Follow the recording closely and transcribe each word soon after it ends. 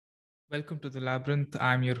Welcome to the Labyrinth.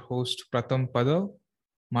 I'm your host, Pratham Padav.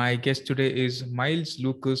 My guest today is Miles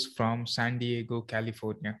Lucas from San Diego,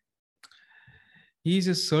 California. He is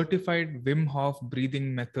a certified Wim Hof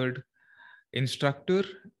breathing method instructor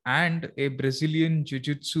and a Brazilian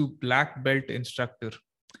Jiu-Jitsu black belt instructor.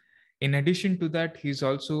 In addition to that, he's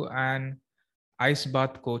also an ice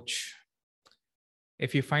bath coach.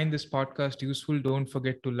 If you find this podcast useful, don't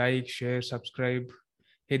forget to like, share, subscribe,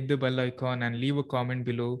 hit the bell icon, and leave a comment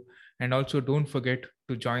below. And also, don't forget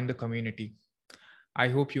to join the community. I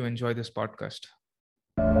hope you enjoy this podcast.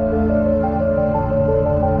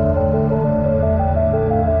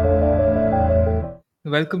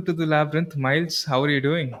 Welcome to the Labyrinth. Miles, how are you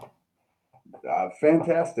doing?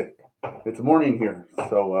 Fantastic. It's morning here,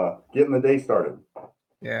 so getting the day started.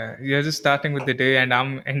 Yeah, you're just starting with the day, and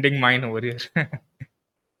I'm ending mine over here.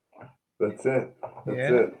 That's it. That's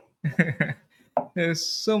Yeah. it.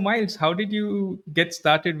 So, Miles, how did you get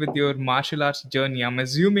started with your martial arts journey? I'm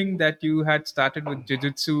assuming that you had started with Jiu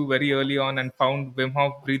Jitsu very early on and found Wim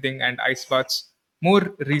Hof breathing and ice baths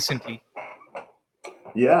more recently.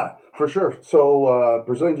 Yeah, for sure. So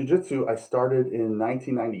Brazilian Jiu Jitsu, I started in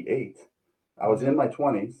 1998. I was in my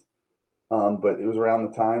 20s, but it was around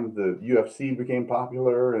the time the UFC became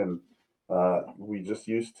popular, and we just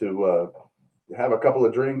used to have a couple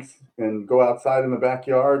of drinks and go outside in the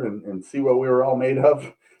backyard and see what we were all made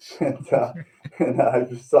of. and I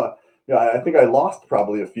just saw, yeah, I think I lost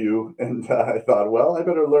probably a few, and I thought, well, I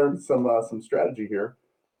better learn some strategy here.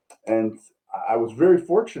 And I was very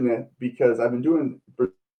fortunate because I've been doing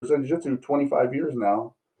Brazilian Jiu-Jitsu 25 years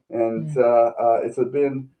now, and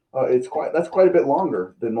Mm. it's quite that's quite a bit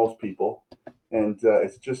longer than most people, and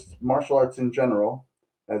it's just martial arts in general,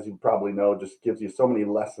 as you probably know, just gives you so many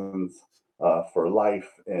lessons for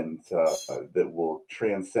life, and that will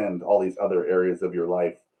transcend all these other areas of your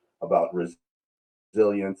life about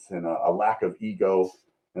resilience and a lack of ego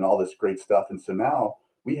and all this great stuff. And so now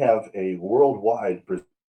we have a worldwide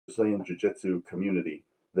Brazilian Jiu Jitsu community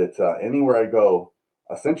that anywhere I go,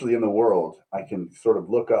 essentially in the world, I can sort of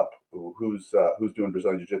look up who's doing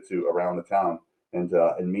Brazilian Jiu Jitsu around the town and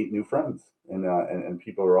meet new friends. And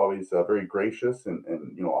people are always very gracious and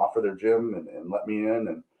offer their gym and let me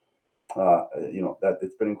in that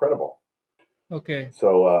it's been incredible. Okay.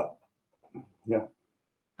 So yeah.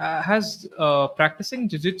 Has practicing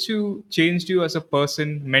Jiu Jitsu changed you as a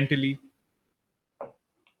person mentally?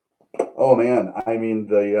 Oh man, I mean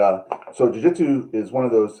the so jiu-jitsu is one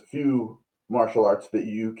of those few martial arts that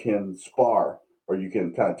you can spar or you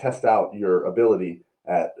can kind of test out your ability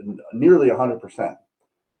at nearly 100%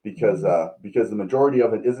 because the majority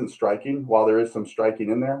of it isn't striking. While there is some striking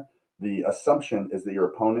in there, the assumption is that your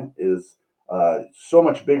opponent is so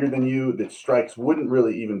much bigger than you that strikes wouldn't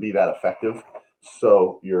really even be that effective.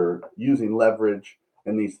 So you're using leverage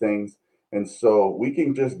and these things, and so we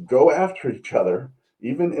can just go after each other,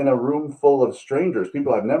 even in a room full of strangers,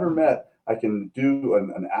 people I've never met. I can do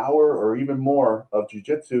an hour or even more of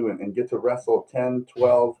jujitsu and get to wrestle 10,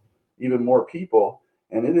 12, even more people,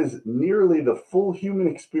 and it is nearly the full human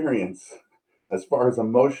experience as far as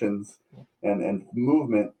emotions and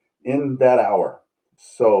movement in that hour.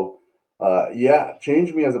 So, yeah,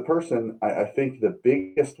 changed me as a person. I think the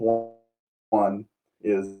biggest one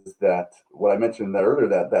is that what I mentioned that earlier,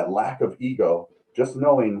 that lack of ego, just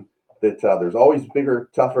knowing that there's always bigger,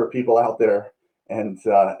 tougher people out there, and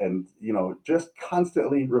just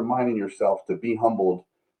constantly reminding yourself to be humbled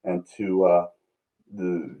and to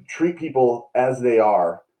treat people as they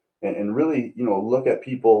are, and really look at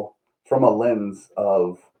people from a lens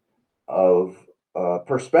of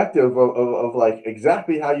perspective of like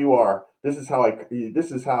exactly how you are. This is how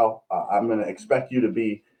I'm going to expect you to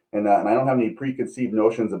be, and I don't have any preconceived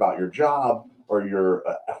notions about your job or your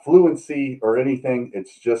fluency or anything.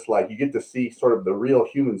 It's just like you get to see sort of the real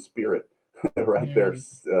human spirit right there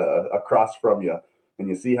Mm. across from you, and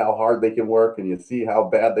you see how hard they can work, and you see how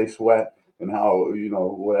bad they sweat, and how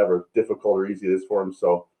whatever difficult or easy it is for them.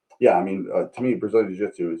 So yeah, I mean, to me, Brazilian Jiu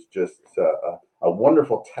Jitsu is just a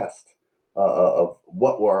wonderful test of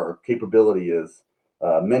what our capability is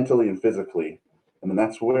mentally and physically, and then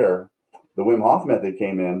that's where the Wim Hof method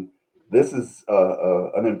came in. This is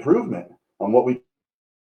an improvement on what we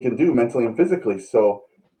can do mentally and physically. So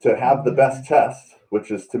to have the best test, Mm. which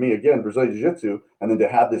is to me again Brazilian Jiu Jitsu, and then to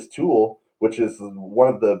have this tool, which is one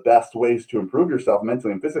of the best ways to improve yourself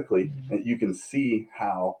mentally and physically, and you can see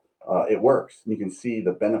how it works. You can see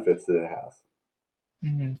the benefits that it has.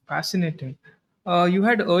 Fascinating. You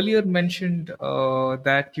had earlier mentioned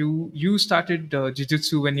that you started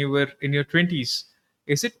jiu-jitsu when you were in your 20s.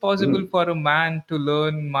 Is it possible Mm. for a man to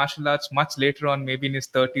learn martial arts much later on, maybe in his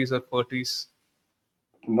 30s or 40s?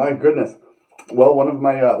 My goodness. Well, one of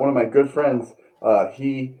my good friends,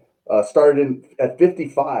 he started in at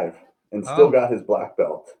 55 and still Oh, got his black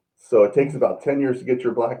belt. So it takes oh, about 10 years to get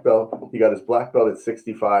your black belt. He got his black belt at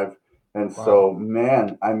 65. And wow. so,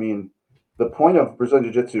 man, I mean, the point of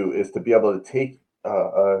Brazilian Jiu Jitsu is to be able to take,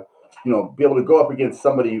 be able to go up against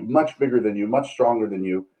somebody much bigger than you, much stronger than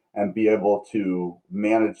you, and be able to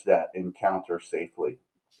manage that encounter safely.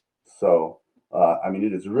 So, I mean,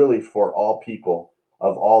 it is really for all people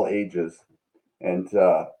of all ages. And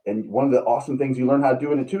one of the awesome things you learn how to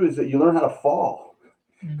do in it too is that you learn how to fall.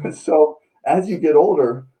 Mm. So as you get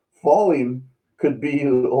older, falling could be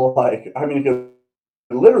like, I mean, it could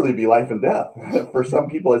literally be life and death for some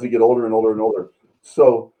people as you get older and older and older.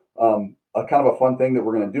 So a kind of a fun thing that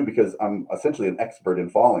we're going to do, because I'm essentially an expert in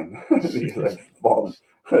falling because I've fallen.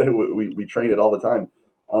 We train it all the time.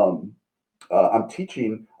 Um, I'm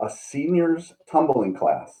teaching a seniors tumbling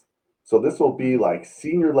class. So this will be like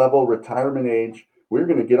senior level retirement age. We're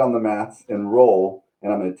going to get on the mats and roll,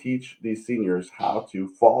 and I'm going to teach these seniors how to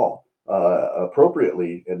fall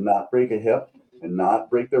appropriately and not break a hip and not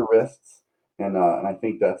break their wrists. And I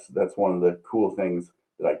think that's one of the cool things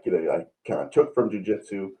that I kind of took from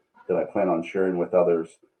jujitsu that I plan on sharing with others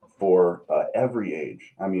for every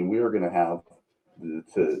age. I mean, we are going to have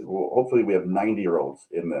well, hopefully we have 90-year-olds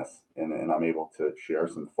in this, and I'm able to share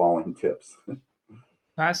some falling tips.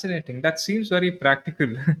 Fascinating. That seems very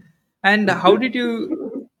practical. and how did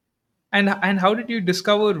you and how did you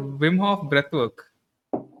discover Wim Hof breathwork?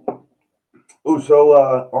 Oh, so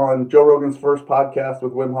on Joe Rogan's first podcast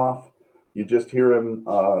with Wim Hof, you just hear him.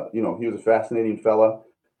 He was a fascinating fella,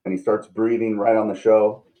 and he starts breathing right on the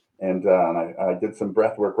show. And I did some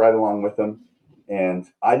breath work right along with him. And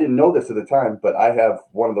I didn't know this at the time, but I have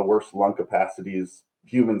one of the worst lung capacities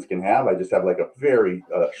humans can have. I just have like a very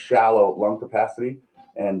shallow lung capacity,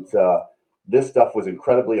 and this stuff was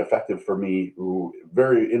incredibly effective for me,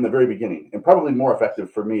 very in the very beginning, and probably more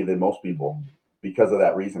effective for me than most people because of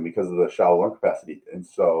that reason, because of the shallow lung capacity. And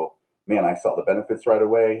so, man, I saw the benefits right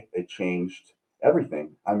away. It changed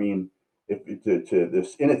everything. I mean, if to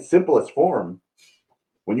this in its simplest form,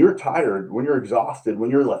 when you're tired, when you're exhausted,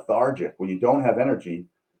 when you're lethargic, when you don't have energy,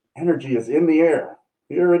 energy is in the air.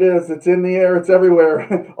 Here it is. It's in the air. It's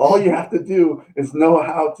everywhere. All you have to do is know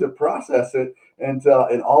how to process it, and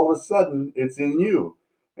all of a sudden, it's in you.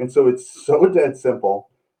 And so it's so dead simple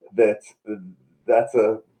that that's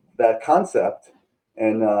a that concept.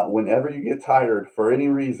 And whenever you get tired for any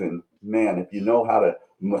reason, man, if you know how to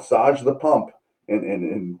massage the pump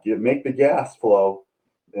and make the gas flow,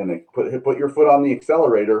 and put your foot on the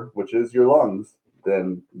accelerator, which is your lungs,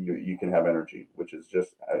 then you can have energy, which is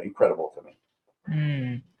just incredible to me.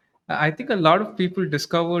 Hmm. I think a lot of people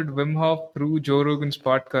discovered Wim Hof through Joe Rogan's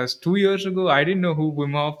podcast. 2 years ago, I didn't know who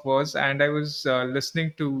Wim Hof was, and I was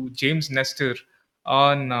listening to James Nestor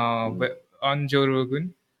on Mm. on Joe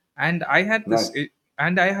Rogan, and Nice.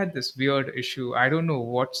 I had this weird issue. I don't know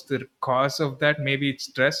what's the cause of that. Maybe it's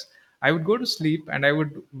stress. I would go to sleep and I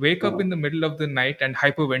would wake up Uh-huh. in the middle of the night and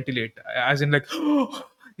hyperventilate, as in like,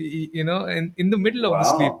 in the middle of the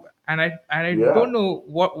sleep. Wow. And I don't Yeah. know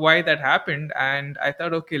why that happened. And I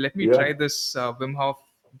thought, okay, let me Yeah. try this Wim Hof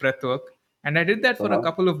breath work. And I did that for a Uh-huh.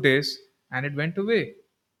 couple of days, and it went away.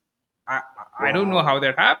 I don't know how Wow.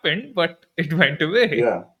 that happened, but it went away.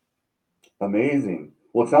 Yeah. Amazing.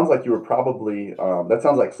 Well, it sounds like you were probably, that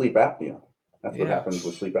sounds like sleep apnea. That's what Yeah. happens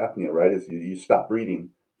with sleep apnea, right? Is you stop breathing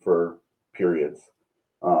for periods.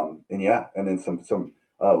 And yeah, and then some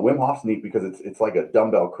Wim Hof's neat because it's like a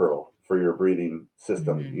dumbbell curl for your breathing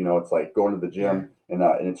system. Mhm. You know, it's like going to the Yeah. gym, and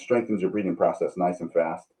it strengthens your breathing process nice and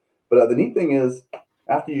fast. But the neat thing is,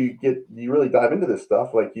 after you really dive into this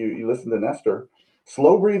stuff, like you listen to Nestor,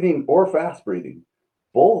 slow breathing or fast breathing,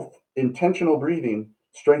 both intentional breathing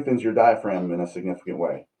strengthens your diaphragm in a significant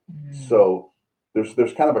way. Mm. So there's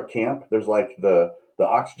kind of a camp. There's like the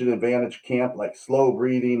oxygen advantage camp, like slow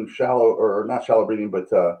breathing, shallow or not shallow breathing, but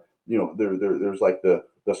there's like the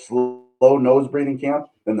slow nose breathing camp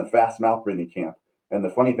and the fast mouth breathing camp. And the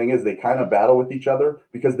funny thing is they kind of battle with each other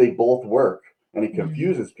because they both work, and it Mm.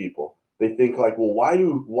 confuses people. They think like, well, why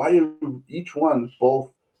do each one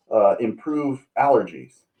both improve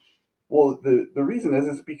allergies? Well, the reason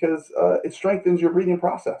is because it strengthens your breathing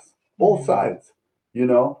process, both Mm. sides. You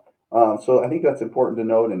know, so I think that's important to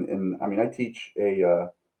note. And I mean, I teach a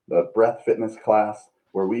breath fitness class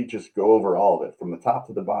where we just go over all of it from the top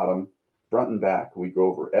to the bottom, front and back. We go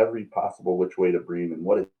over every possible which way to breathe and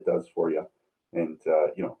what it does for you. And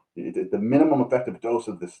the minimum effective dose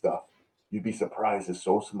of this stuff, you'd be surprised, is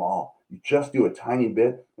so small. You just do a tiny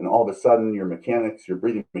bit, and all of a sudden your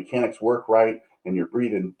breathing mechanics work right, and you're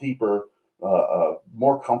breathing deeper,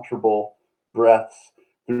 more comfortable breaths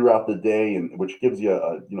throughout the day, and which gives you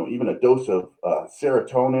even a dose of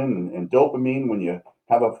serotonin and dopamine when you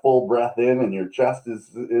have a full breath in, and your chest is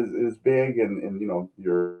big, and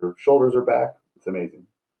your shoulders are back. It's amazing.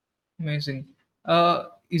 Amazing.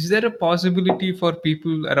 Is there a possibility for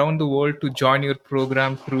people around the world to join your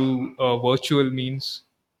program through virtual means?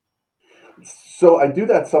 So I do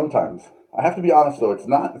that sometimes. I have to be honest though, it's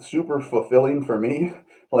not super fulfilling for me.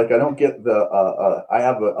 Like I don't get the. I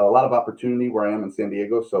have a lot of opportunity where I am in San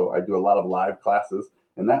Diego, so I do a lot of live classes,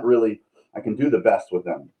 and that really I can do the best with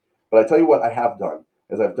them. But I tell you what, I have done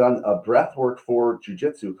is I've done a breathwork for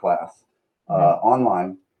Jiu-Jitsu class Mhm.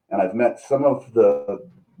 online, and I've met some of the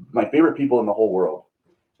my favorite people in the whole world.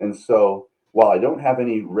 And so while I don't have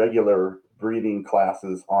any regular breathing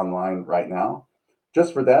classes online right now,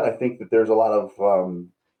 just for that, I think that there's a lot of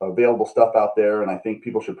available stuff out there, and I think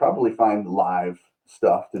people should probably find live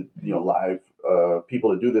stuff to live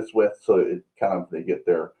people to do this with, so it kind of they get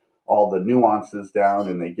their all the nuances down,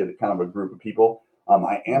 and they get kind of a group of people.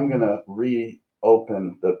 I am Mhm. gonna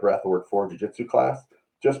reopen the breathwork for jiu-jitsu class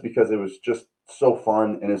just because it was just so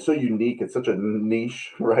fun and it's so unique. It's such a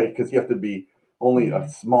niche, right? Because you have to be only a Mhm.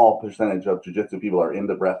 small percentage of jiu-jitsu people are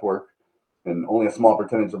into breathwork, and only a small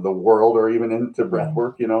percentage of the world are even into breath Mhm.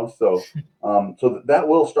 work, so that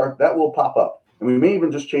will start, that will pop up. And we may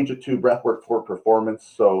even just change it to breath work for performance.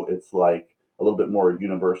 So it's like a little bit more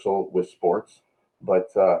universal with sports. But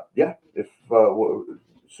yeah, if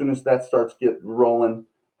as soon as that starts get rolling,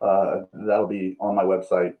 that'll be on my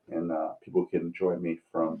website, and people can join me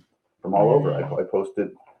from all over. Mm. I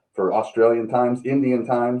posted for Australian times, Indian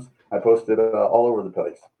times. I posted all over the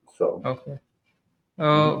place. So. Okay.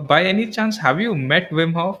 Mhm. By any chance, have you met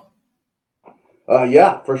Wim Hof?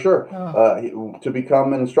 Yeah, for sure. Uh, To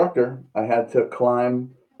become an instructor, I had to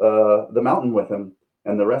climb the mountain with him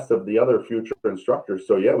and the rest of the other future instructors.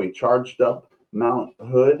 So yeah, we charged up Mount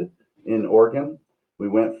Hood in Oregon. We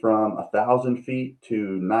went from 1,000 feet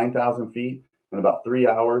to 9,000 feet in about 3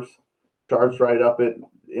 hours. Charged right up it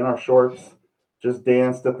in our shorts. Just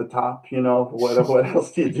danced at the top. What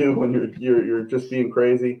else do you do when you're just being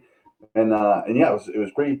crazy? And yeah, it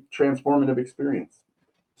was pretty transformative experience.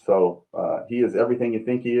 So he is everything you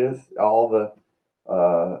think he is. All the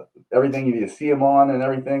everything you see him on and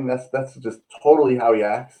everything. That's just totally how he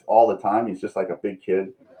acts all the time. He's just like a big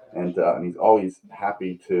kid, and he's always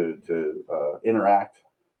happy to interact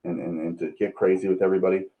and to get crazy with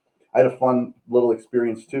everybody. I had a fun little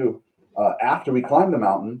experience too. After we climbed the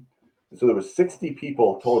mountain, so there was 60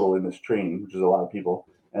 people total in this training, which is a lot of people.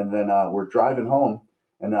 And then we're driving home,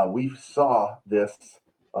 and we saw this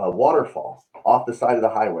waterfall off the side of the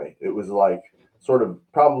highway. It was like sort of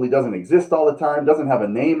probably doesn't exist all the time, doesn't have a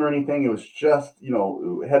name or anything. It was just,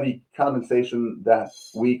 heavy condensation that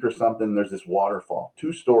week or something. There's this waterfall,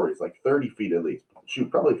 2 stories, like 30 feet at least.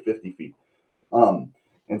 Shoot, probably 50 feet. Um,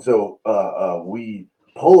 and so we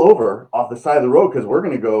pull over off the side of the road because we're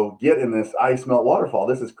going to go get in this ice melt waterfall.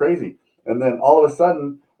 This is crazy. And then all of a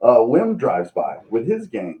sudden, Wim drives by with his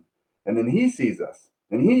gang, and then he sees us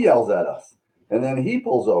and he yells at us, and then he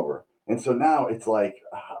pulls over. And so now it's like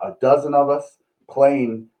a dozen of us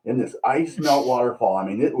playing in this ice melt waterfall. I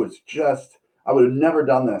mean, it was just, I would have never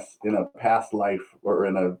done this in a past life or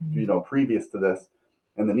in a, previous to this.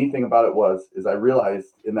 And the neat thing about it is I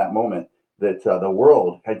realized in that moment that the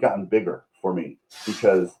world had gotten bigger for me,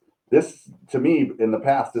 because this, to me, in the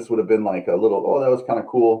past, this would have been like a little, oh, that was kind of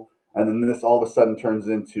cool. And then this all of a sudden turns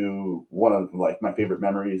into one of like my favorite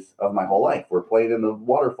memories of my whole life. We're playing in the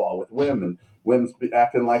waterfall with Wim, and Wim's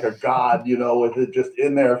acting like a god, with it just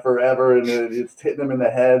in there forever, and it's hitting him in the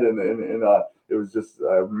head, and it was just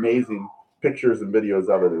amazing pictures and videos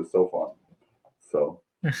of it. It was so fun. So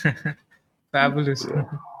Fabulous. yeah,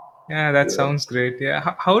 Yeah, that yeah. sounds great.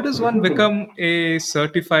 Yeah. How does one become a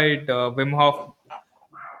certified Wim Hof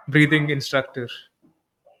breathing instructor?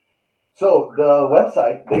 So the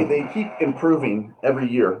website, they keep improving every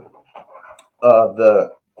year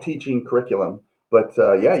the teaching curriculum. But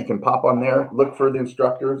yeah, you can pop on there, look for the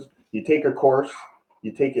instructors. You take a course,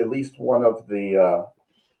 you take at least one of the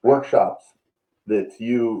workshops that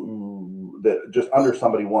just under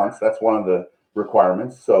somebody once. That's one of the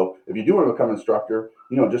requirements. So if you do want to become an instructor,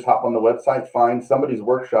 just hop on the website, find somebody's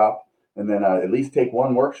workshop, and then at least take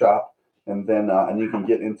one workshop, and you can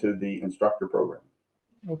get into the instructor program.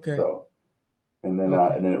 Okay. So Okay. and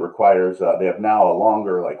then it requires they have now a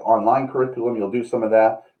longer like online curriculum. You'll do some of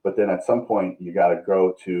that, but then at some point you got to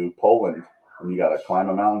go to Poland and you got to climb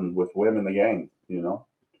a mountain with Wim and the gang.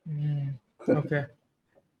 Mm, okay.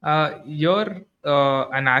 You're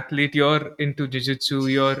an athlete, you're into jiu-jitsu,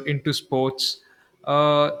 you're into sports.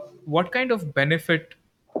 what kind of benefit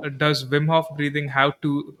does Wim Hof breathing have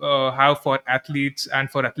for athletes and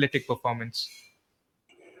for athletic performance?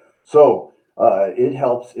 So it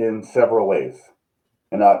helps in several ways.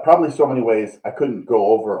 And probably so many ways I couldn't go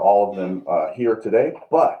over all of them here today,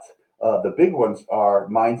 but the big ones are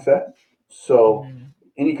mindset. So, Mm,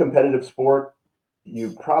 any competitive sport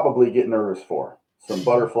you probably get nervous for, some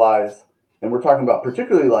butterflies. And we're talking about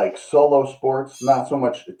particularly like solo sports, not so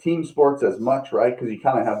much team sports as much, right? Because you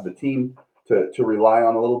kind of have the team to rely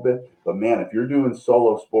on a little bit. But man, if you're doing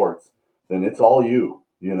solo sports, then it's all you,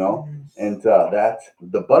 you know? mm, And that's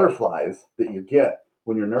the butterflies that you get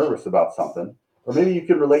when you're nervous about something. Or maybe you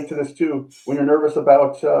could relate to this too when you're nervous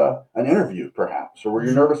about an interview, perhaps, or where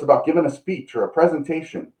you're mm, nervous about giving a speech or a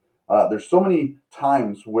presentation. There's so many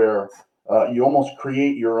times where you almost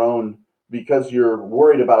create your own because you're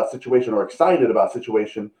worried about a situation or excited about a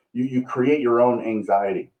situation. You create your own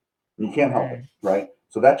anxiety. You can't help it, mm, right?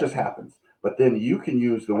 So that just happens. But then you can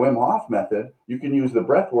use the Wim Hof method. You can use the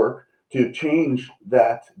breath work to change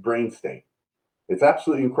that brain state. It's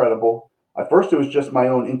absolutely incredible. At first, it was just my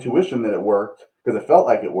own intuition that it worked because it felt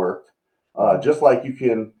like it worked. mm, Just like you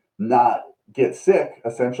can not get sick,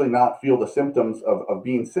 essentially not feel the symptoms of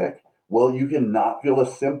being sick. Well, you can not feel the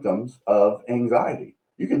symptoms of anxiety.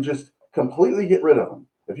 You can just completely get rid of them.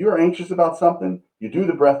 If you are anxious about something, you do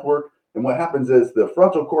the breath work, and what happens is the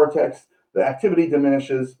frontal cortex, the activity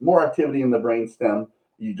diminishes, more activity in the brain stem.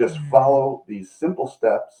 You just mm, follow these simple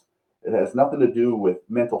steps. It has nothing to do with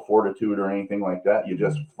mental fortitude or anything like that. You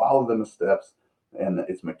just mm, follow the steps, and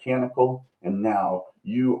it's mechanical. And now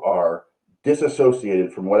you are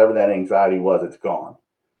disassociated from whatever that anxiety was. It's gone,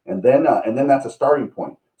 and then that's a starting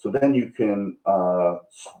point. So then you can,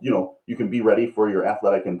 you can be ready for your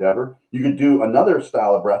athletic endeavor. You could do another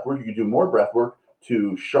style of breath work. You could do more breath work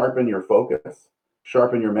to sharpen your focus,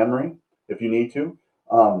 sharpen your memory if you need to.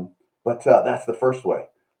 But that's the first way.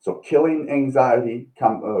 So killing anxiety,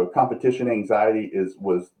 competition anxiety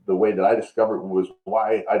was the way that I discovered was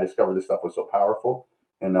why I discovered this stuff was so powerful,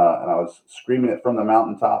 and I was screaming it from the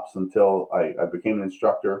mountaintops until I became an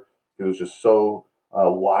instructor. It was just so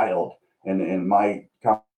wild, and my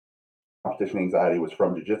competition anxiety was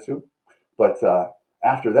from jiu-jitsu. But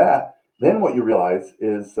after that, then what you realize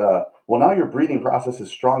is, well, now your breathing process is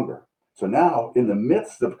stronger. So now, in the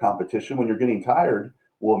midst of competition, when you're getting tired,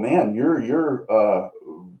 well, man, you're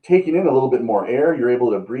taking in a little bit more air. You're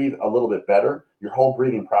able to breathe a little bit better. Your whole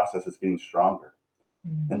breathing process is getting stronger.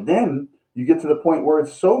 mm, And then you get to the point where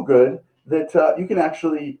it's so good that you can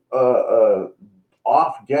actually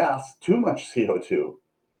off gas too much CO2.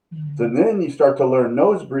 So mm, then you start to learn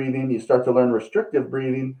nose breathing, you start to learn restrictive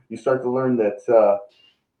breathing, you start to learn that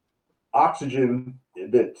oxygen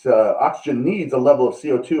needs a level of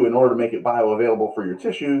CO2 in order to make it bioavailable for your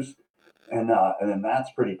tissues, and then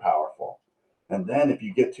that's pretty powerful. And then if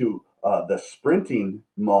you get to the sprinting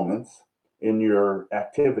moments in your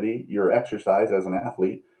activity, your exercise as an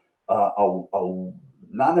athlete,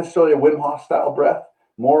 not necessarily a Wim Hof style breath,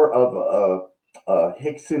 more of a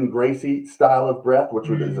Hickson Gracie style of breath, which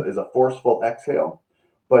mm, is a forceful exhale,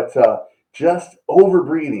 but just over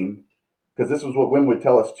breathing, because this is what Wim would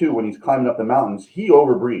tell us too when he's climbing up the mountains. He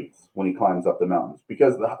over breathes when he climbs up the mountains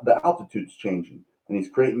because the altitude's changing, and he's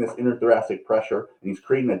creating this interthoracic pressure, and he's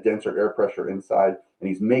creating a denser air pressure inside, and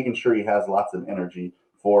he's making sure he has lots of energy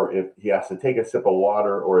for if he has to take a sip of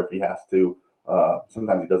water, or if he has to.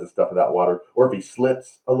 Sometimes he does this stuff without water, or if he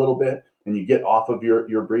slips a little bit and you get off of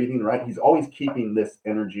your breathing, right? He's always keeping this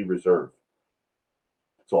energy reserve.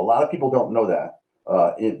 So a lot of people don't know that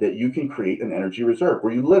that you can create an energy reserve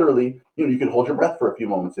where you literally, you can hold your breath for a few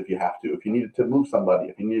moments if you have to, if you needed to move somebody,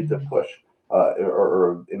 if you needed to mm. push,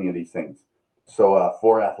 or any of these things. So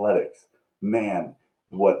for athletics, man,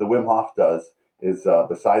 what the Wim Hof does is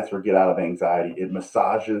besides for get out of anxiety, it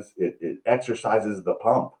massages, it exercises the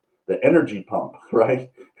pump, the energy pump,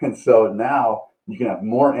 right? And so now you can have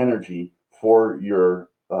more energy for your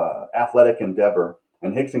athletic endeavor.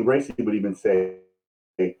 And Hicks and Gracie would even say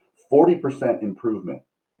 40% improvement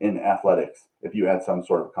in athletics if you add some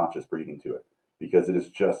sort of conscious breathing to it, because it is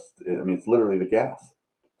just, I mean, it's literally the gas.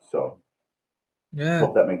 So Yeah,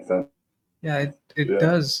 hope that makes sense. yeah, it Yeah.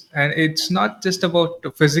 does. And it's not just about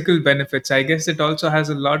the physical benefits. I guess it also has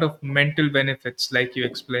a lot of mental benefits, like you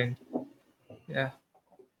explained. Yeah.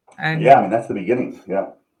 Yeah. And I mean, that's the beginning.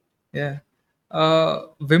 Yeah. yeah.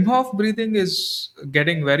 Wim Hof breathing is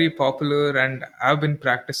getting very popular, and I've been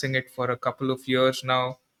practicing it for a couple of years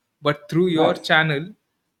now. But through your Nice. channel,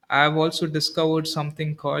 I've also discovered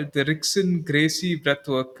something called the Rickson Gracie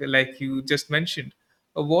breathwork, like you just mentioned.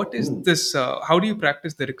 What is Mm. this? How do you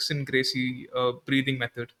practice the Rickson Gracie breathing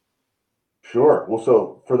method? Sure. Well,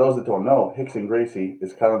 so for those that don't know, Hickson Gracie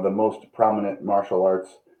is kind of the most prominent martial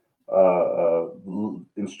arts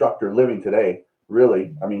instructor living today.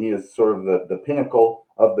 Really, I mean, he is sort of the pinnacle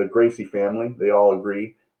of the Gracie family. They all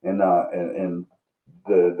agree, and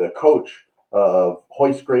the coach of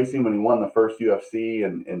Hoist Gracie when he won the first UFC,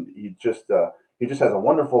 and he just has a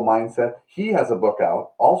wonderful mindset. He has a book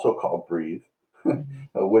out also called Breathe,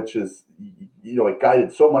 Mhm. which is it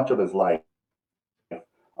guided so much of his life.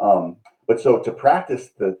 But so to practice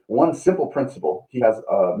the one simple principle, he has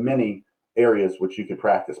many areas which you could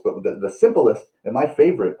practice. But the simplest and my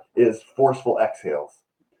favorite is forceful exhales.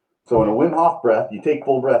 So in a Mhm. Wim Hof breath, you take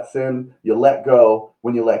full breaths in, you let go.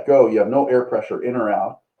 When you let go, you have no air pressure in or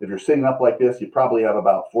out. If you're sitting up like this, you probably have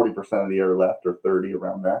about 40% of the air left or 30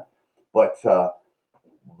 around there. But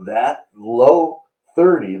that low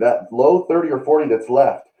 30 or 40 that's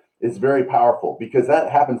left is very powerful because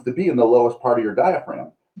that happens to be in the lowest part of your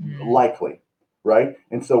diaphragm, Mhm. likely, right?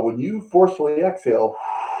 And so when you forcefully exhale,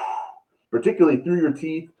 particularly through your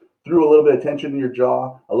teeth, through a little bit of tension in your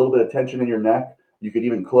jaw, a little bit of tension in your neck, you could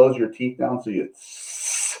even close your teeth down so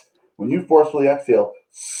when you forcefully exhale,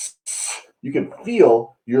 you can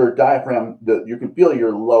feel your diaphragm, you can feel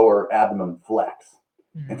your lower abdomen flex.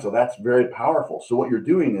 And Mhm. so that's very powerful. So what you're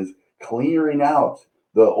doing is clearing out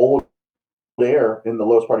the old air in the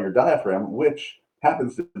lowest part of your diaphragm, which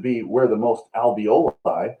happens to be where the most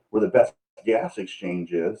alveoli, where the best gas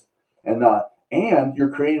exchange is, and and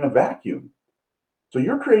you're creating a vacuum. So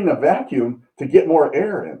you're creating a vacuum to get more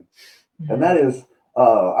air in, and that Mhm. is,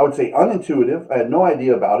 I would say, unintuitive. I had no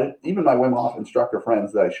idea about it. Even my Wim Hof instructor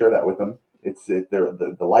friends that I share that with them,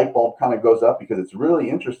 the light bulb kind of goes up because it's really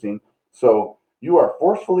interesting. So you are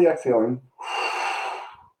forcefully exhaling,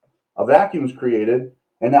 a vacuum is created,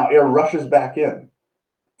 and now air rushes back in.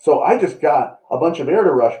 So I just got a bunch of air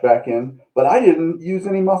to rush back in, but I didn't use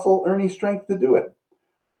any muscle or any strength to do it.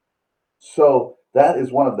 So that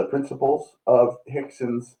is one of the principles of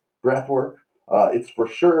Hickson's breath work. It's for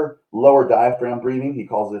sure lower diaphragm breathing. He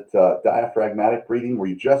calls it diaphragmatic breathing, where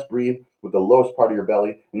you just breathe with the lowest part of your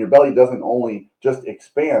belly, and your belly doesn't only just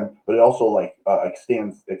expand, but it also like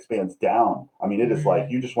expands down. I mean, it is like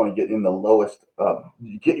Mhm. you just want to get in the lowest,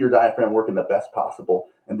 get your diaphragm working the best possible,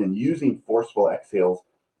 and then using forceful exhales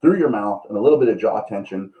through your mouth and a little bit of jaw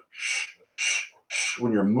tension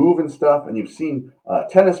when you're moving stuff, and you've seen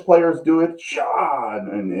tennis players do it,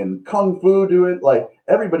 and kung fu do it. Like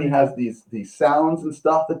everybody has Mhm. these sounds and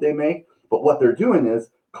stuff that they make, but what they're doing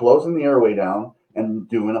is closing the airway down and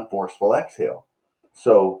doing a forceful exhale.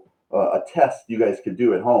 So a test you guys could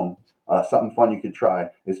do at home, something fun you could try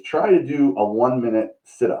is try to do a 1 minute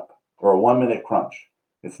sit up or a 1 minute crunch.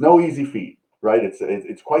 It's no easy feat, right?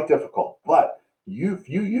 It's quite difficult, but you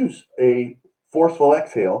use a forceful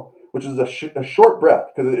exhale, which is a short breath,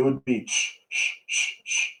 because it would be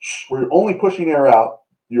where you're only pushing air out,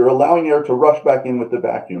 you're allowing air to rush back in with the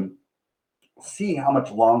vacuum. See how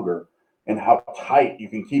much longer and how tight you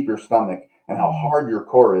can keep your stomach and how Mhm. hard your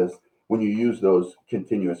core is when you use those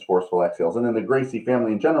continuous forceful exhales. And then the Gracie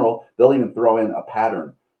family in general, they'll even throw in a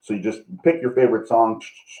pattern. So you just pick your favorite song,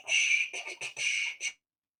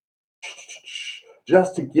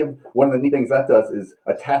 just to give. One of the neat things that does is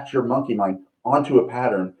attach your monkey mind onto a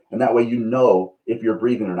pattern, and that way you know if you're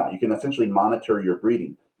breathing or not. You can essentially monitor your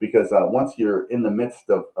breathing, because once you're in the midst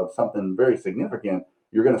of something very significant,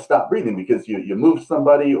 you're going to stop breathing because you move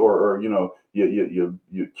somebody, or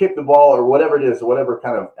you kick the ball, or whatever it is, whatever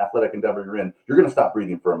kind of athletic endeavor you're in. You're going to stop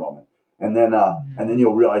breathing for a moment, and then Mhm.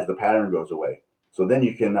 you'll realize the pattern goes away. So then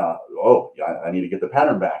you can, oh, yeah, I need to get the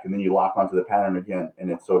pattern back, and then you lock onto the pattern again,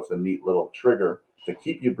 and it's a neat little trigger to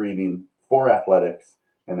keep you breathing for athletics.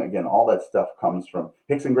 And again, all that stuff comes from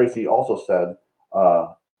Hickson Gracie. Also said,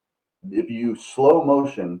 if you slow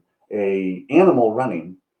motion a animal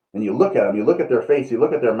running, and you look at them, you look at their face, you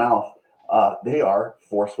look at their mouth, they are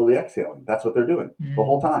forcefully exhaling. That's what they're doing the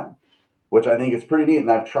whole Mhm. time, which I think is pretty neat.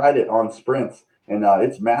 And I've tried it on sprints, and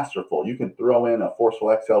it's masterful. You can throw in a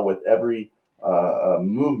forceful exhale with every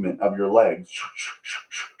movement of your legs,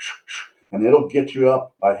 and it'll get you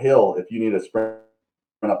up a hill if you need a sprint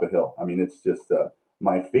up a hill. I mean, it's just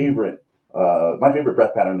my favorite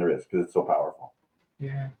breath pattern there is, because it's so powerful.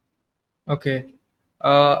 Yeah. Okay.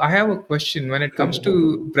 I have a question. When it comes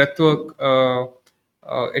to breathwork,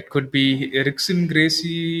 it could be Erickson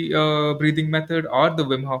Gracie breathing method or the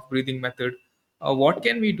Wim Hof breathing method. What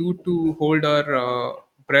can we do to hold our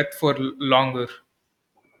breath for longer?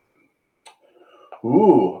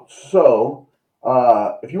 Ooh, so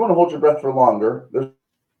if you want to hold your breath for longer, there's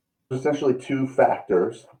essentially two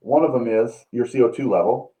factors. One of them is your CO2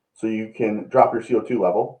 level. So you can drop your CO2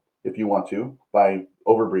 level. if you want to by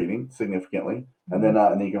overbreathing significantly, and then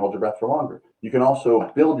you can hold your breath for longer. You can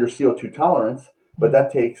also build your CO2 tolerance, but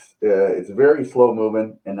that takes it's very slow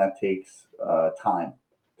moving, and that takes time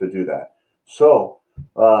to do that. So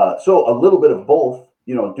so a little bit of both,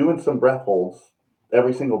 doing some breath holds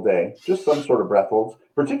every single day, just some sort of breath holds,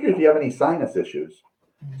 particularly if you have any sinus issues.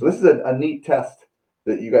 So this is a neat test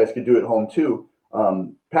that you guys could do at home too.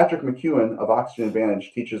 Patrick McEwen of Oxygen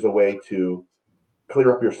Advantage teaches a way to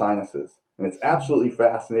clear up your sinuses, and it's absolutely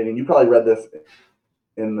fascinating. You probably read this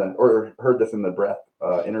or heard this in the breath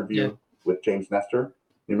Yeah. interview with James Nestor.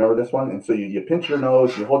 You remember this one? And so you pinch your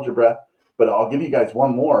nose, you hold your breath. But I'll give you guys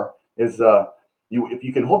one more. Is if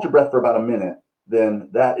you can hold your breath for about a minute, then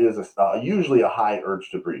that is usually a high urge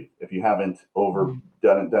to breathe if you haven't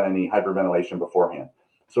done any hyperventilation beforehand.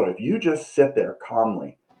 So if you just sit there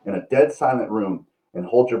calmly in a dead silent room and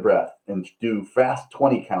hold your breath and do fast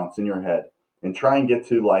 20 counts in your head and try and get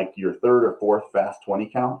to like your third or fourth fast 20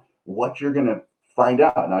 count, what you're going to find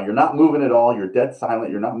out. Now, you're not moving at all. You're dead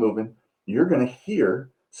silent. You're not moving. You're going to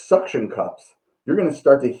hear suction cups. You're going to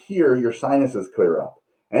start to hear your sinuses clear up.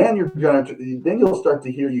 And then you'll start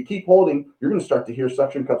to hear, you keep holding, you're going to start to hear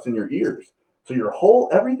suction cups in your ears. So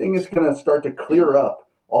everything is going to start to clear up.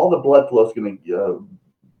 All the blood flow is going to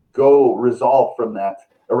go resolve from that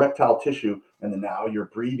erectile tissue. And then now you're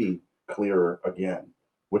breathing clearer again,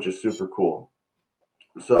 which is super cool.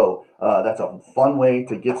 So that's a fun way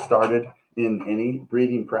to get started in any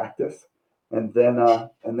breathing practice. And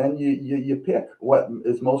then you pick what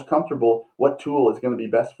is most comfortable, what tool is going to be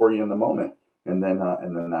best for you in the moment, and then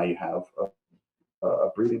now you have a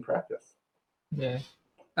breathing practice. Yeah.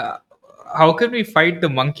 Uh, how can we fight the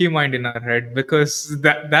monkey mind in our head? Because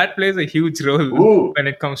that plays a huge role Ooh, when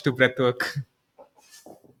it comes to breathwork.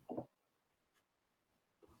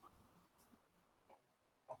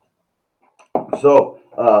 so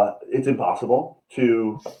it's impossible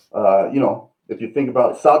to, if you think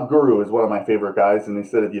about Sadhguru is one of my favorite guys, and they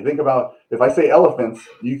said if I say elephants,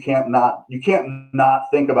 you can't not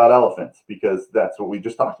think about elephants because that's what we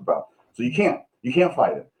just talked about. So you can't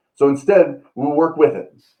fight it. So instead, we'll work with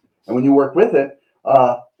it, and when you work with it,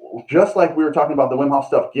 just like we were talking about, the Wim Hof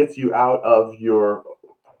stuff gets you out of your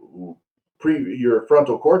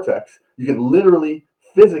frontal cortex. You can literally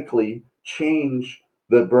physically change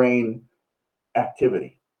the brain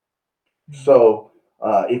activity. So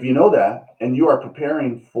if you know that and you are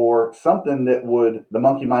preparing for something that the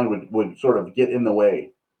monkey mind would sort of get in the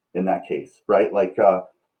way in that case, right? Like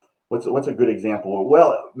what's a good example?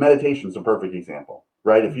 Well, meditation is a perfect example,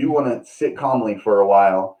 right? If you want to sit calmly for a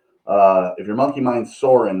while, if your monkey mind's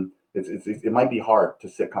soaring, it might be hard to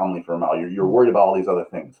sit calmly for a while. You're worried about all these other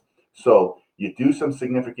things. So you do some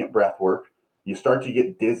significant breath work. You start to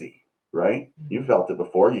get dizzy, right? You felt it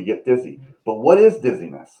before. You get dizzy. But what is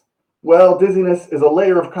dizziness? Well, dizziness is a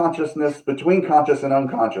layer of consciousness between conscious and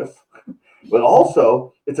unconscious, but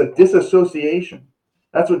also it's a disassociation.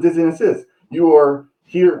 That's what dizziness is. You are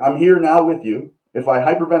here, I'm here now with you. If I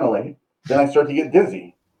hyperventilate, then I start to get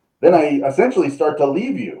dizzy. Then I essentially start to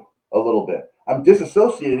leave you a little bit. I'm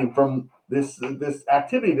disassociating from this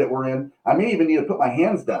activity that we're in. I may even need to put my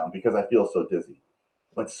hands down because I feel so dizzy.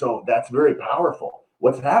 But so that's very powerful.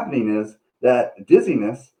 What's happening is that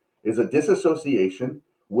dizziness is a disassociation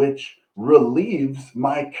which relieves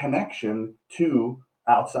my connection to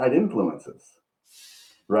outside influences,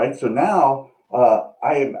 right? So now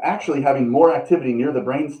I am actually having more activity near the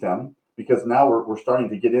brainstem because now we're starting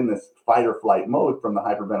to get in this fight or flight mode from the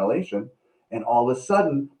hyperventilation. And all of a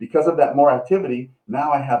sudden, because of that more activity,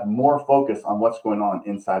 now I have more focus on what's going on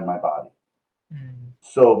inside my body.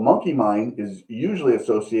 So monkey mind is usually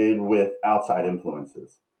associated with outside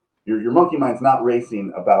influences. Your monkey mind's not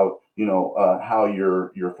racing about how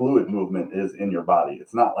your fluid movement is in your body.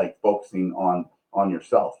 It's not like focusing on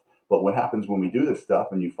yourself. But what happens when we do this stuff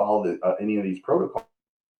and you follow any of these protocols,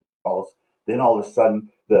 then all of a sudden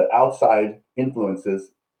the outside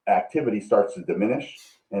influences activity starts to diminish,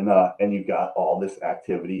 and you've got all this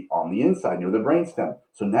activity on the inside near the brainstem.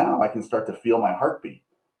 So now I can start to feel my heartbeat.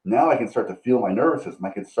 Now I can start to feel my nervous system. I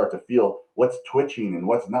can start to feel what's twitching and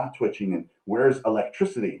what's not twitching, and where's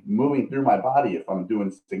electricity moving through my body if I'm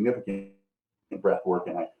doing significant breath work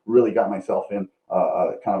and I really got myself in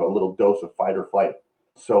kind of a little dose of fight or flight.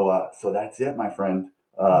 So that's it, my friend.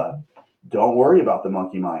 Don't worry about the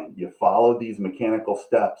monkey mind. You follow these mechanical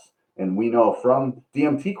steps. And we know from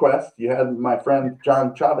DMT Quest, you had my friend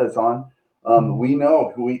John Chavez on. We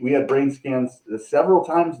know we had brain scans several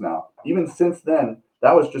times now. Even since then,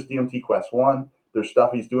 that was just DMT Quest 1. There's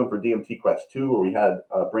stuff he's doing for DMT Quest 2, where we had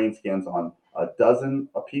brain scans on a dozen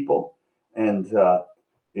people. And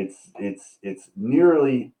it's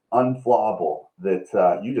nearly unflawable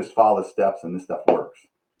that you just follow the steps and this stuff works.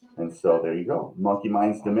 And so there you go. Monkey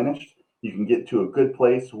mind's diminished. You can get to a good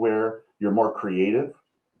place where you're more creative.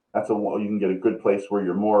 You can get a good place where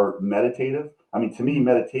you're more meditative. I mean, to me,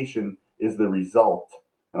 meditation is the result,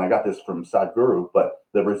 and I got this from Sadhguru, but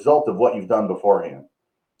the result of what you've done beforehand.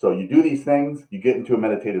 So you do these things, you get into a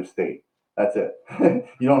meditative state. That's it.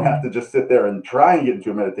 You don't have to just sit there and try and get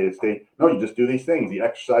into a meditative state. No, you just do these things. You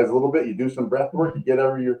exercise a little bit, you do some breath work, you get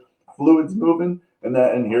over your fluids moving,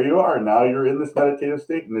 and here you are. Now you're in this meditative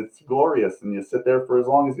state, and it's glorious. And you sit there for as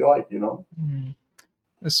long as you like. Mm.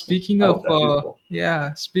 Speaking I of hope that's useful.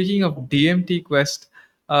 yeah, speaking of DMT quest,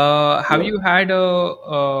 have Yeah. you had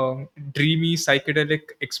a dreamy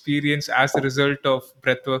psychedelic experience as a result of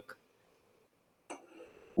breathwork?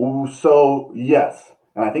 Ooh, so yes,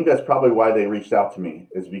 and I think that's probably why they reached out to me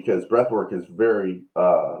is because breathwork is very.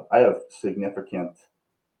 I have significant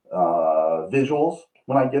visuals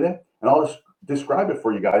when I get it, and I'll just describe it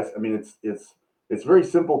for you guys. I mean, it's very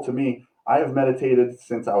simple to me. I have meditated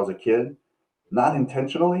since I was a kid, not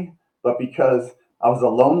intentionally, but because I was a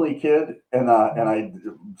lonely kid and I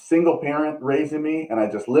single parent raising me, and I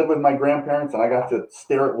just lived with my grandparents, and I got to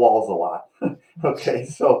stare at walls a lot. Okay,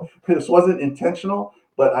 so this wasn't intentional,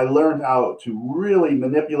 but I learned how to really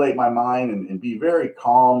manipulate my mind and be very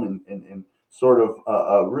calm and sort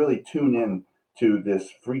of really tune in to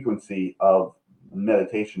this frequency of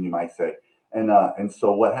meditation, you might say. And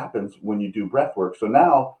so what happens when you do breath work? So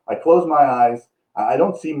now I close my eyes. I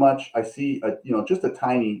don't see much. I see just a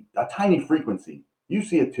tiny frequency. You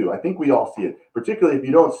see it too. I think we all see it. Particularly if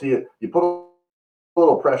you don't see it, you put a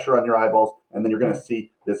little pressure on your eyeballs, and then you're going to Mm.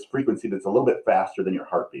 see this frequency that's a little bit faster than your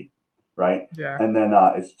heartbeat, right? Yeah. And then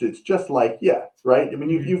it's just like, yeah, right. I mean,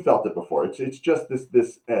 Mm. you felt it before. It's just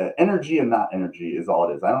this energy and not energy is all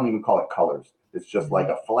it is. I don't even call it colors. It's just like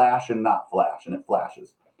Mm. a flash and not flash, and it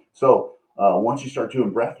flashes. So once you start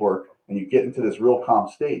doing breath work and you get into this real calm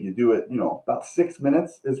state, you do it. About 6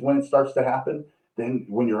 minutes is when it starts to happen. Then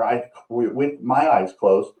when your eyes, with my eyes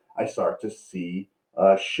closed, I start to see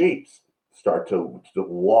shapes start to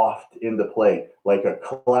waft into play, like a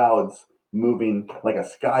clouds moving, like a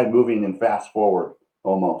sky moving in fast forward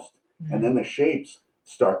almost. And then Mm. the shapes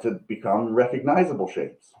start to become recognizable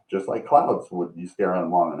shapes, just like clouds would, you stare at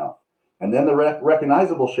them long enough. And then the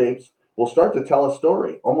recognizable shapes will start to tell a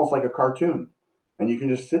story, almost like a cartoon. And you can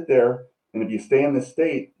just sit there, and if you stay in this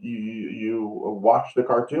state, you watch the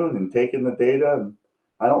cartoon and take in the data. And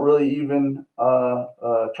I don't really even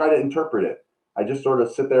try to interpret it. I just sort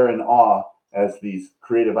of sit there in awe as these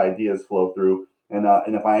creative ideas flow through. And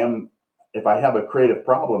if I have a creative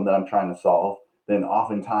problem that I'm trying to solve, then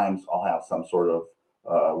oftentimes I'll have some sort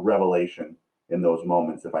of revelation in those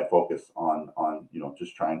moments if I focus on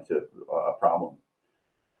just trying to a problem.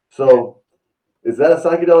 Yeah. So is that a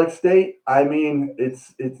psychedelic state? I mean,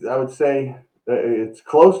 it's I would say it's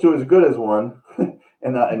close to as good as one,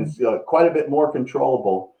 and Mm. it's quite a bit more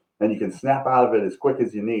controllable, and you can snap out of it as quick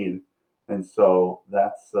as you need. And so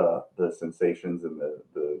that's the sensations and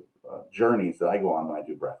the journeys that I go on when I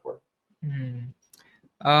do breath work. Mm.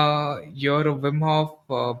 You're a Wim Hof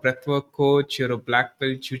breathwork coach, you're a black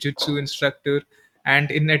belt Jiu-Jitsu instructor,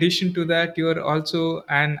 and in addition to that, you're also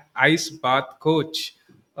an ice bath coach.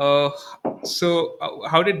 Uh,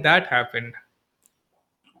 how did that happen?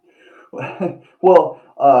 Well,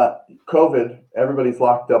 COVID, everybody's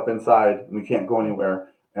locked up inside and we can't go anywhere.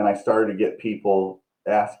 And I started to get people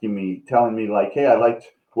asking me, telling me, like, hey, I liked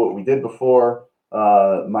what we did before.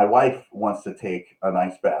 My wife wants to take an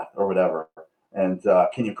ice bath or whatever. And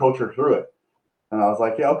can you coach her through it? And I was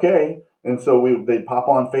like, yeah, okay. And so they'd pop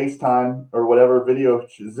on FaceTime or whatever video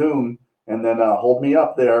Zoom, and then hold me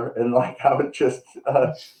up there, and like I would just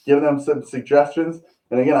give them some suggestions.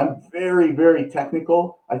 And again, I'm very, very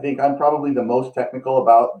technical. I think I'm probably the most technical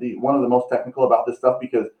about the one of the most technical about this stuff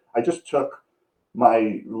because I just took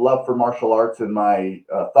my love for martial arts and my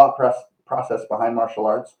process behind martial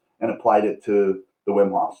arts and applied it to the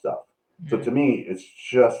Wim Hof stuff. So to Mm. me, it's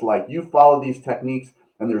just like you follow these techniques,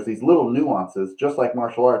 and there's these little nuances, just like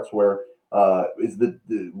martial arts, where is the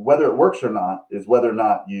whether it works or not is whether or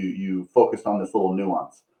not you focused on this little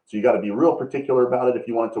nuance. So you got to be real particular about it if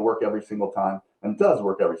you want it to work every single time, and it does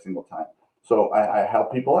work every single time. So I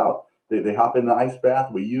help people out. They hop in the ice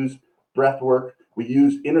bath. We use breath work. We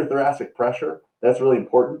use interthoracic pressure. That's really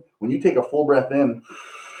important. When you take a full breath in,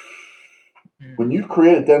 Mm. when you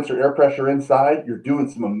create a denser air pressure inside, you're doing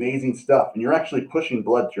some amazing stuff, and you're actually pushing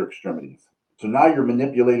blood to your extremities. So now you're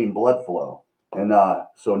manipulating blood flow, and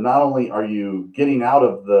so not only are you getting out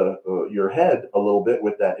of the your head a little bit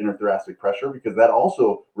with that interthoracic pressure, because that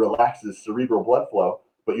also relaxes cerebral blood flow,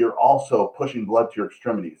 but you're also pushing blood to your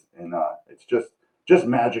extremities, and it's just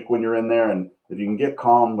magic when you're in there. And if you can get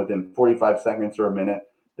calm within 45 seconds or a minute,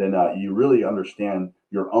 then you really understand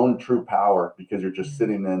your own true power, because you're just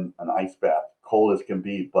sitting in an ice bath, cold as can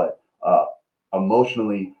be, but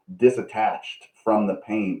emotionally disattached from the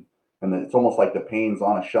pain. And it's almost like the pain's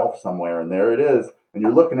on a shelf somewhere, and there it is. And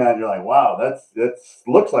you're looking at it, and you're like, wow, that's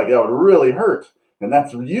looks like that would really hurt. And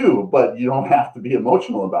that's you, but you don't have to be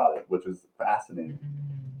emotional about it, which is fascinating.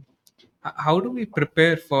 Mm. How do we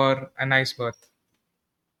prepare for an ice bath?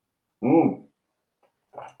 Mm.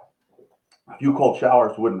 A few cold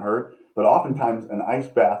showers wouldn't hurt, but oftentimes an ice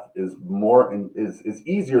bath is more is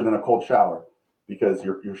easier than a cold shower, because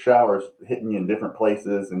your shower's hitting you in different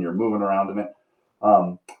places and you're moving around in it.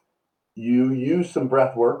 Um, you use some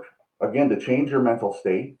breath work again to change your mental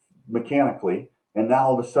state mechanically, and now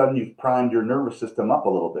all of a sudden you've primed your nervous system up a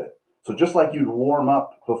little bit. So just like you'd warm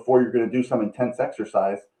up before you're going to do some intense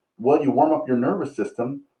exercise, well, you warm up your nervous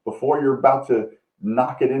system before you're about to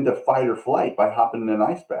knock it into fight or flight by hopping in an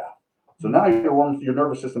ice bath. So now your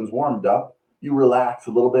nervous system's warmed up. You relax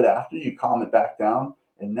a little bit after, you calm it back down,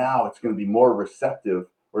 and now it's going to be more receptive,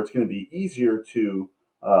 or it's going to be easier to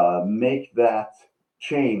make that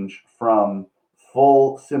change from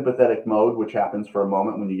full sympathetic mode, which happens for a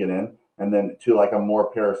moment when you get in, and then to like a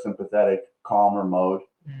more parasympathetic, calmer mode.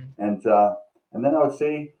 Mm. And and then I would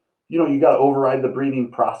say, you got to override the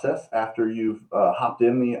breathing process after you've hopped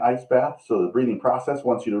in the ice bath. So the breathing process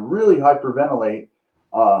wants you to really hyperventilate,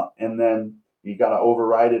 and then you got to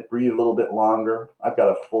override it, breathe a little bit longer. I've got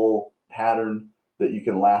a full pattern that you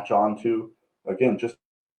can latch onto. Again, just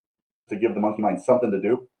to give the monkey mind something to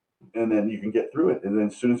do, and then you can get through it. And then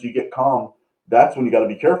as soon as you get calm, that's when you got to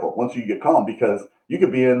be careful. Once you get calm, because you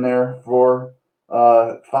could be in there for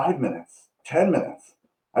 5 minutes, 10 minutes.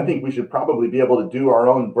 I think we should probably be able to do our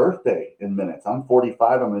own birthday in minutes. I'm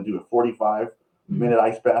 45. I'm going to do a 45-minute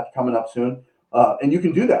ice bath coming up soon. And you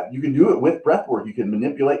can do that. You can do it with breath work. You can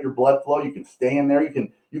manipulate your blood flow. You can stay in there. You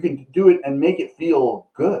can do it and make it feel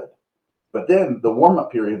good. But then the warm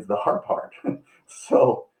up period is the hard part.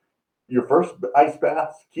 So your first ice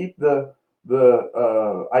baths, keep the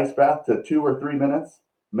ice bath to 2 or 3 minutes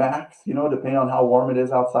max, depending on how warm it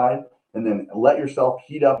is outside, and then let yourself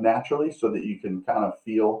heat up naturally so that you can kind of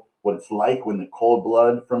feel what it's like when the cold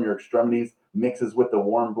blood from your extremities mixes with the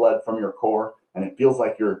warm blood from your core, and it feels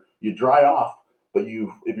like you dry off, but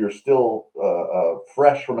if you're still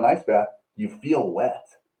fresh from an ice bath, you feel wet.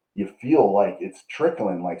 You feel like it's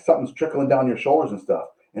trickling, like something's trickling down your shoulders and stuff,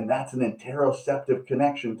 and that's an interoceptive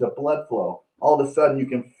connection to blood flow. All of a sudden, you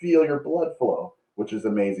can feel your blood flow, which is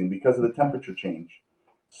amazing because of the temperature change.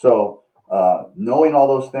 So, knowing all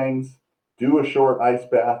those things, do a short ice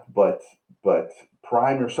bath, but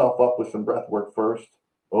prime yourself up with some breath work first.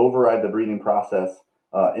 Override the breathing process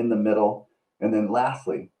in the middle, and then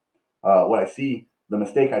lastly, the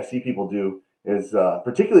mistake I see people do is,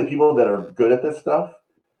 particularly people that are good at this stuff,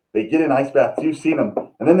 they get in ice baths, you've seen them,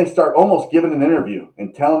 and then they start almost giving an interview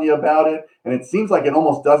and telling you about it, and it seems like it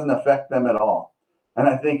almost doesn't affect them at all. And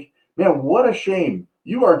I think, man, what a shame!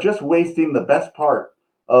 You are just wasting the best part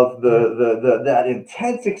of the that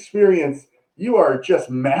intense experience. You are just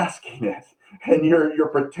masking it, and you're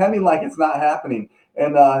pretending like it's not happening,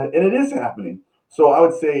 and it is happening. So I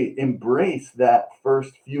would say embrace that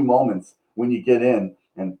first few moments when you get in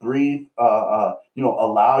and breathe.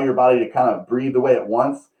 Allow your body to kind of breathe away at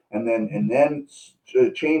once, and then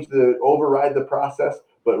change the override the process,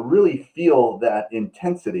 but really feel that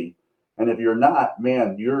intensity. And if you're not,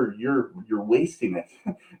 man, you're wasting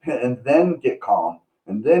it. And then get calm,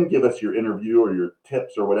 and then give us your interview or your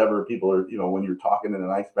tips or whatever people are, when you're talking in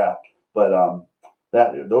an ice bath. But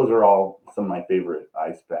those are all some of my favorite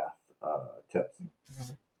ice bath tips.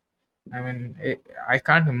 I mean, I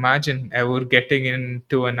can't imagine ever getting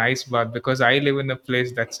into an ice bath because I live in a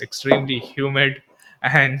place that's extremely humid,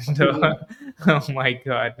 and oh my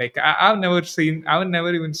god, like I've never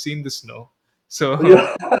even seen the snow. So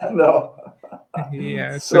Yeah, no.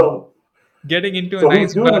 yeah, so So getting into so an who's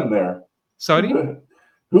ice doing bath. them there? Sorry.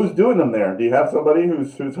 Who's doing them there? Do you have somebody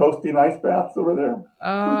who's hosting ice baths over there?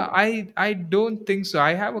 I don't think so.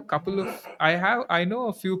 I know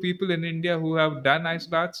a few people in India who have done ice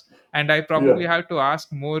baths, and I Yeah, probably have to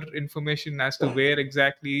ask more information as to where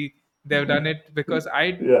exactly they've done it, because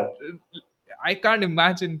yeah. I can't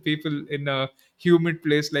imagine people in a humid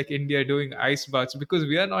place like India doing ice baths because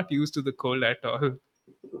we are not used to the cold at all.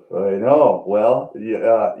 I know. Well,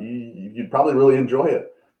 yeah, you'd probably really enjoy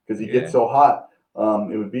it because you get Yeah. so hot.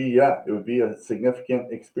 It would be a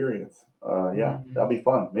significant experience. Yeah, that'd Mm. be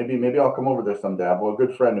fun. Maybe I'll come over there someday. I have a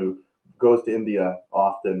good friend who goes to India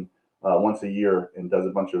often, once a year and does a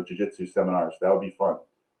bunch of jiu-jitsu seminars. That would be fun.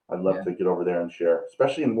 I'd love Yeah. to get over there and share,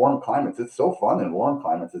 especially in warm climates. It's so fun in warm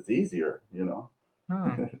climates. It's easier, you know.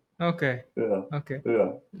 Ah, okay. Yeah, Okay.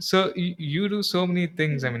 yeah. So you do so many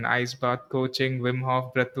things. I mean, ice bath coaching, Wim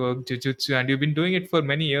Hof, breathwork, jiu-jitsu, and you've been doing it for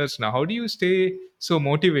many years now. How do you stay so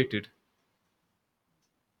motivated?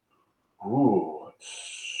 Ooh.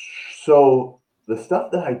 So the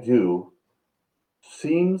stuff that I do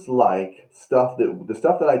seems like stuff that the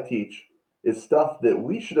stuff that I teach is stuff that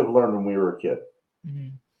we should have learned when we were a kid.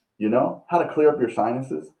 Mhm. You know, how to clear up your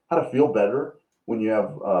sinuses, how to feel better when you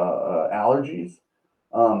have allergies,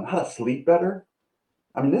 how to sleep better.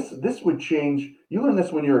 I mean, this would change. You learn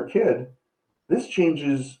this when you're a kid. This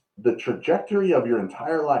changes the trajectory of your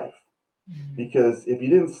entire life. Mhm. Because if you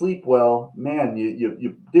didn't sleep well, man,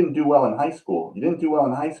 you didn't do well in high school. You didn't do well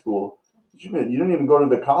in high school. You didn't even go to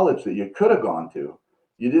the college that you could have gone to.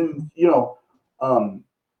 You didn't, you know. Um,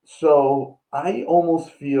 so I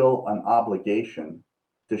almost feel an obligation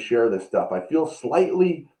to share this stuff. I feel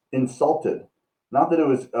slightly insulted. Not that it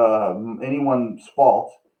was anyone's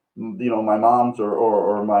fault, you know, my mom's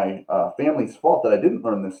or my family's fault that I didn't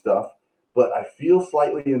learn this stuff, but I feel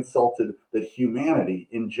slightly insulted that humanity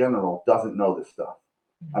in general doesn't know this stuff.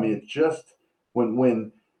 I mean, it's just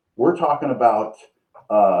when we're talking about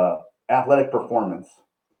uh, athletic performance,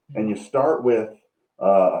 and you start with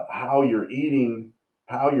how you're eating,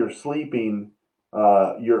 how you're sleeping,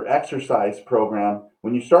 your exercise program.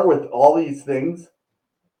 When you start with all these things,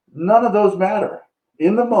 none of those matter.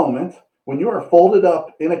 In the moment, when you are folded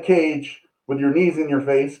up in a cage with your knees in your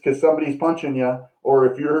face because somebody's punching you, or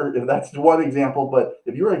if that's one example, but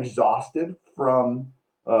if you're exhausted from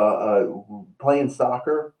playing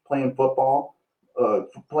soccer, playing football,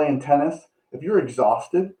 playing tennis, if you're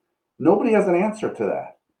exhausted, nobody has an answer to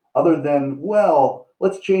that other than, well,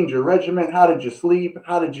 let's change your regimen. How did you sleep?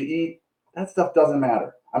 How did you eat? That stuff doesn't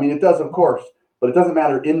matter. I mean, it does, of course, but it doesn't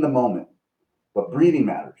matter in the moment. But breathing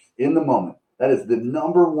matters in the moment. That is the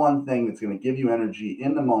number one thing that's going to give you energy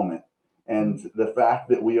in the moment. And the fact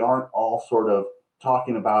that we aren't all sort of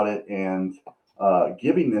talking about it and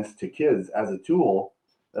giving this to kids as a tool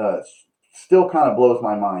uh, still kind of blows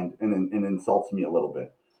my mind and insults me a little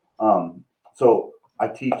bit. So I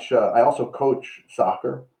teach. I also coach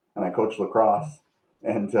soccer and I coach lacrosse,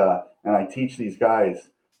 and I teach these guys.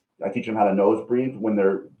 I teach them how to nose breathe when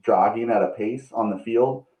they're jogging at a pace on the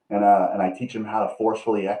field, and I teach them how to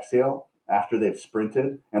forcefully exhale after they've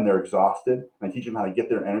sprinted and they're exhausted. And I teach them how to get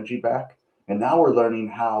their energy back. And now we're learning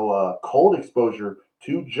how cold exposure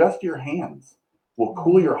to just your hands will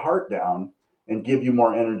cool your heart down and give you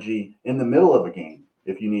more energy in the middle of a game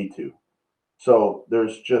if you need to. So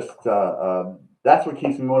there's just that's what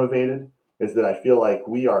keeps me motivated is that I feel like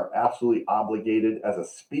we are absolutely obligated as a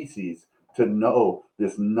species to know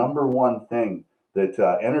this number one thing that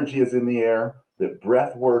energy is in the air, that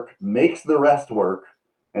breath work makes the rest work,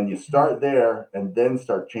 and you start there and then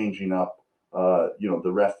start changing up,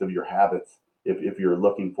 the rest of your habits if you're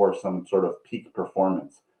looking for some sort of peak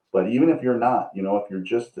performance. But even if you're not, if you're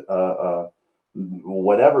just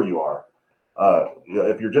whatever you are,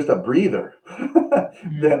 if you're just a breather,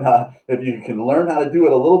 then if you can learn how to do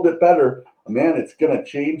it a little bit better, man, it's going to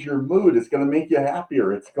change your mood. It's going to make you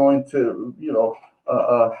happier. It's going to,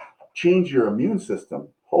 change your immune system.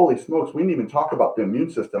 Holy smokes, we didn't even talk about the immune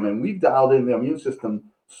system, and we've dialed in the immune system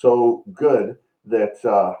so good that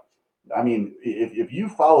I mean, if you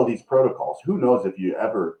follow these protocols, who knows if you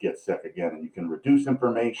ever get sick again? And you can reduce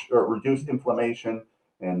information or reduce inflammation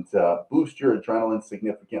and boost your adrenaline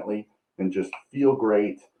significantly and just feel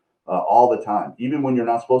great all the time. Even when you're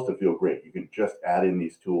not supposed to feel great, you can just add in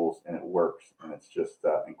these tools and it works. And it's just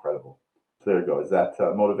incredible. So there you go. Is that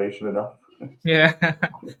motivation enough? Yeah,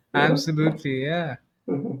 absolutely. Yeah.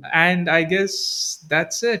 And I guess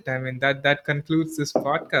that's it. I mean, that concludes this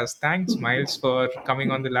podcast. Thanks, Miles, for coming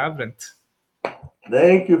on the Labyrinth.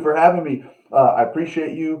 Thank you for having me. I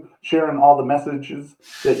appreciate you sharing all the messages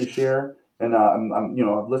that you share. And I'm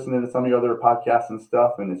listening to some of your other podcasts and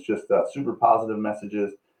stuff, and it's just super positive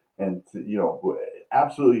messages, and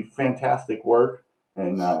absolutely fantastic work.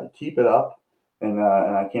 And keep it up. And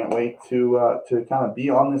I can't wait to kind of be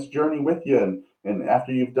on this journey with you. And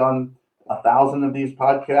after you've done 1,000 of these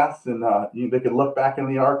podcasts, and they could look back in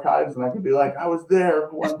the archives, and I could be like, I was there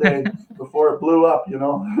one day before it blew up.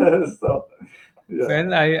 So yeah.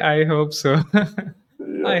 Well, I hope so.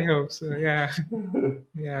 Yeah. I hope so. Yeah.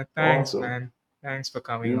 Yeah. Thanks, Awesome. man. Thanks for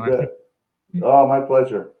coming You on. bet. Oh, my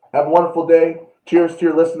pleasure. Have a wonderful day. Cheers to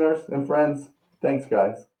your listeners and friends. Thanks,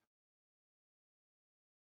 guys.